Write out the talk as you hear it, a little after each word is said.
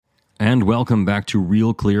and welcome back to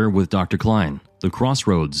Real Clear with Dr. Klein, the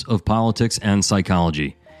crossroads of politics and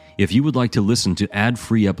psychology. If you would like to listen to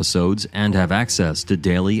ad-free episodes and have access to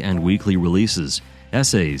daily and weekly releases,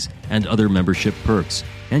 essays, and other membership perks,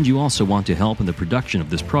 and you also want to help in the production of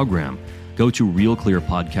this program, go to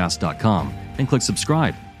realclearpodcast.com and click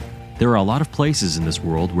subscribe. There are a lot of places in this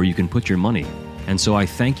world where you can put your money, and so I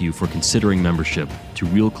thank you for considering membership to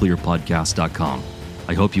realclearpodcast.com.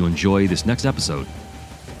 I hope you enjoy this next episode.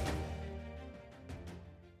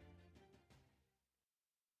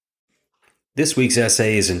 This week's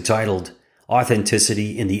essay is entitled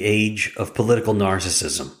Authenticity in the Age of Political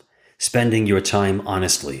Narcissism, Spending Your Time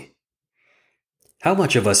Honestly. How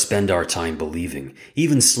much of us spend our time believing,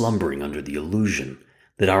 even slumbering under the illusion,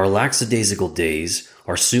 that our lackadaisical days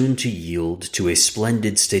are soon to yield to a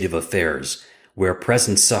splendid state of affairs where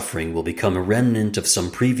present suffering will become a remnant of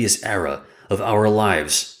some previous era of our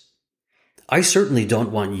lives? I certainly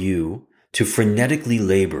don't want you to frenetically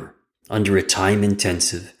labor under a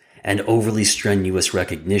time-intensive and overly strenuous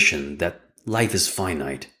recognition that life is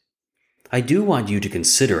finite. I do want you to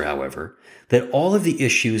consider, however, that all of the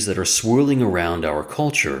issues that are swirling around our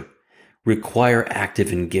culture require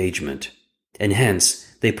active engagement, and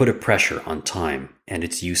hence they put a pressure on time and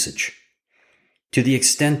its usage. To the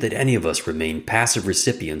extent that any of us remain passive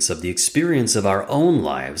recipients of the experience of our own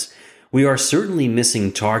lives, we are certainly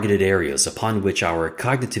missing targeted areas upon which our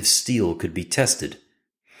cognitive steel could be tested.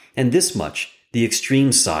 And this much the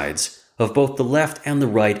extreme sides of both the left and the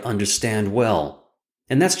right understand well.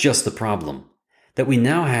 And that's just the problem, that we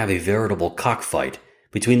now have a veritable cockfight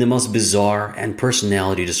between the most bizarre and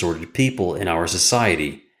personality-disordered people in our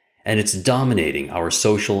society, and it's dominating our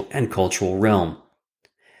social and cultural realm.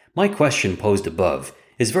 My question posed above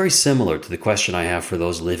is very similar to the question I have for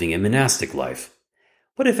those living a monastic life.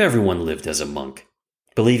 What if everyone lived as a monk,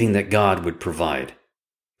 believing that God would provide?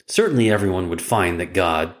 Certainly everyone would find that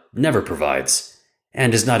God never provides,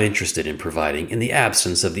 and is not interested in providing in the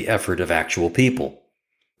absence of the effort of actual people.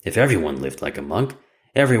 If everyone lived like a monk,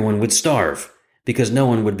 everyone would starve, because no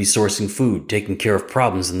one would be sourcing food, taking care of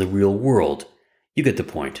problems in the real world. You get the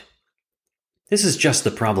point. This is just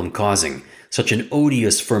the problem causing such an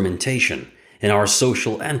odious fermentation in our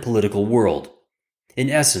social and political world. In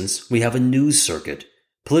essence, we have a news circuit,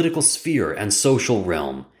 political sphere, and social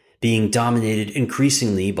realm being dominated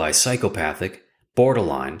increasingly by psychopathic,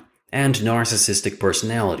 borderline, and narcissistic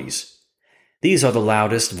personalities. These are the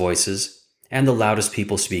loudest voices and the loudest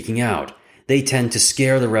people speaking out. They tend to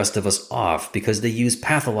scare the rest of us off because they use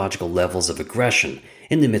pathological levels of aggression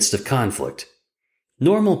in the midst of conflict.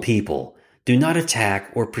 Normal people do not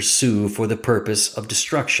attack or pursue for the purpose of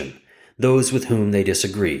destruction those with whom they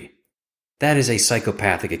disagree. That is a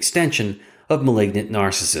psychopathic extension of malignant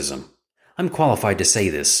narcissism. I'm qualified to say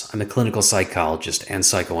this. I'm a clinical psychologist and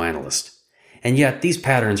psychoanalyst. And yet these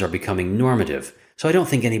patterns are becoming normative, so I don't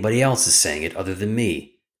think anybody else is saying it other than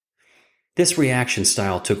me. This reaction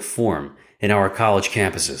style took form in our college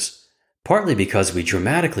campuses, partly because we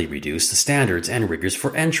dramatically reduced the standards and rigors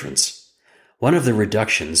for entrance. One of the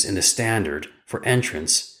reductions in the standard for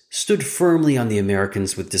entrance stood firmly on the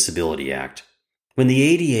Americans with Disability Act. When the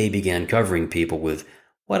ADA began covering people with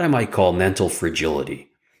what I might call mental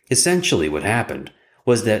fragility, essentially what happened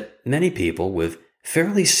was that many people with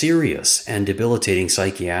fairly serious and debilitating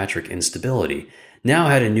psychiatric instability now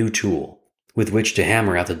had a new tool with which to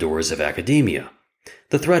hammer at the doors of academia: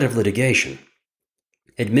 the threat of litigation.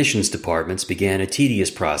 Admissions departments began a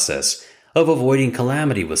tedious process of avoiding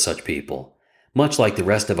calamity with such people, much like the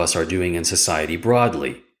rest of us are doing in society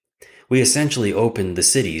broadly. We essentially opened the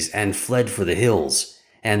cities and fled for the hills,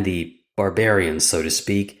 and the barbarians, so to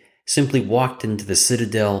speak, simply walked into the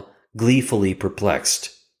citadel gleefully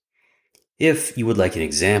perplexed. If you would like an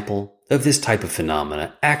example of this type of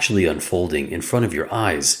phenomena actually unfolding in front of your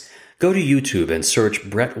eyes, go to YouTube and search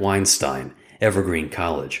Brett Weinstein, Evergreen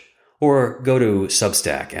College, or go to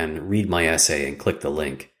Substack and read my essay and click the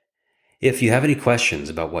link. If you have any questions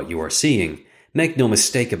about what you are seeing, make no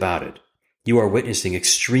mistake about it. You are witnessing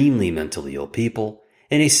extremely mentally ill people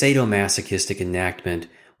in a sadomasochistic enactment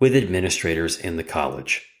with administrators in the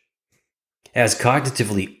college. As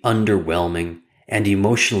cognitively underwhelming and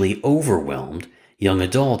emotionally overwhelmed, young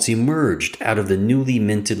adults emerged out of the newly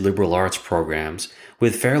minted liberal arts programs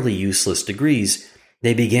with fairly useless degrees.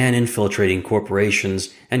 They began infiltrating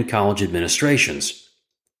corporations and college administrations.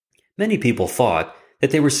 Many people thought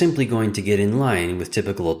that they were simply going to get in line with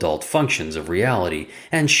typical adult functions of reality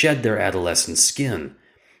and shed their adolescent skin.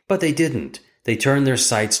 But they didn't. They turned their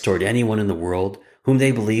sights toward anyone in the world whom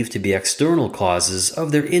they believed to be external causes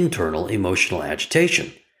of their internal emotional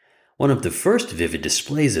agitation. One of the first vivid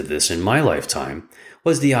displays of this in my lifetime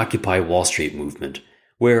was the Occupy Wall Street movement,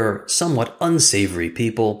 where somewhat unsavory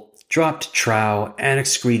people dropped trow and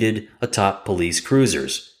excreted atop police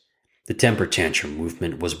cruisers. The temper tantrum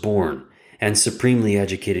movement was born, and supremely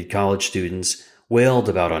educated college students wailed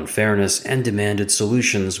about unfairness and demanded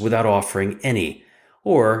solutions without offering any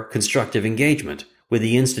or constructive engagement with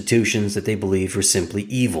the institutions that they believed were simply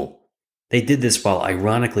evil. They did this while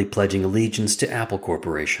ironically pledging allegiance to Apple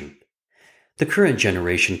Corporation. The current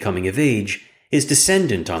generation coming of age is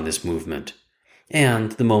descendant on this movement,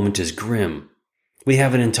 and the moment is grim. We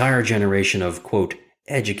have an entire generation of, quote,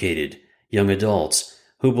 educated young adults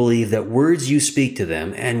who believe that words you speak to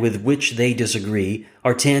them and with which they disagree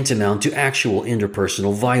are tantamount to actual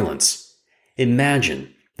interpersonal violence.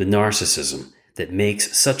 Imagine the narcissism that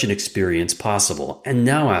makes such an experience possible, and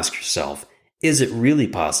now ask yourself, is it really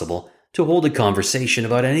possible to hold a conversation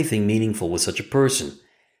about anything meaningful with such a person?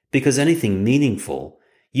 Because anything meaningful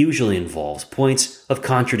usually involves points of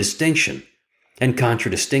contradistinction, and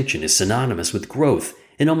contradistinction is synonymous with growth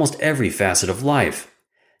in almost every facet of life.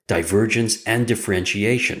 Divergence and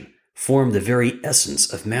differentiation form the very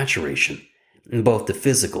essence of maturation, in both the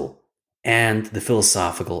physical and the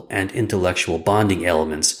philosophical and intellectual bonding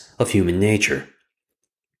elements of human nature.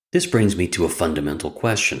 This brings me to a fundamental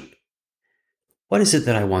question. What is it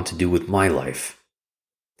that I want to do with my life?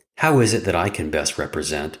 How is it that I can best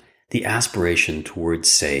represent the aspiration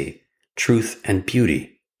towards, say, truth and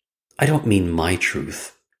beauty? I don't mean my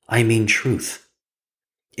truth. I mean truth.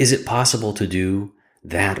 Is it possible to do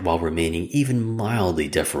that while remaining even mildly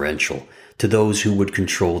deferential to those who would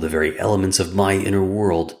control the very elements of my inner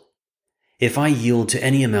world? If I yield to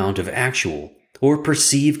any amount of actual or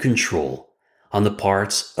perceived control on the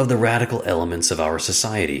parts of the radical elements of our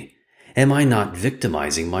society, am I not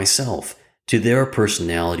victimizing myself to their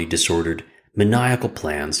personality-disordered, maniacal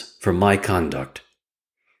plans for my conduct?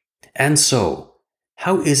 And so,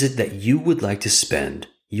 how is it that you would like to spend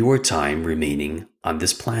your time remaining on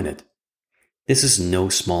this planet? This is no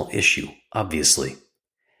small issue, obviously.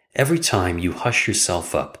 Every time you hush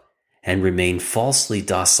yourself up and remain falsely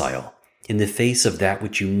docile in the face of that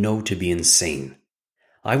which you know to be insane,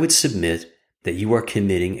 I would submit that you are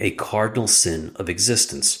committing a cardinal sin of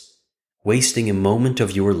existence, wasting a moment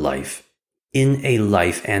of your life in a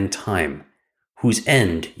life and time whose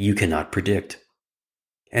end you cannot predict.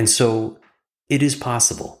 And so, it is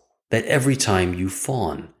possible that every time you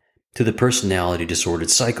fawn to the personality-disordered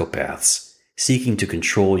psychopaths seeking to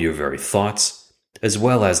control your very thoughts, as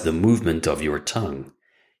well as the movement of your tongue,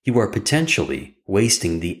 you are potentially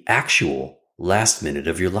wasting the actual last minute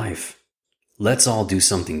of your life. Let's all do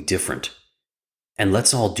something different, and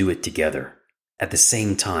let's all do it together at the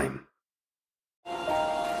same time.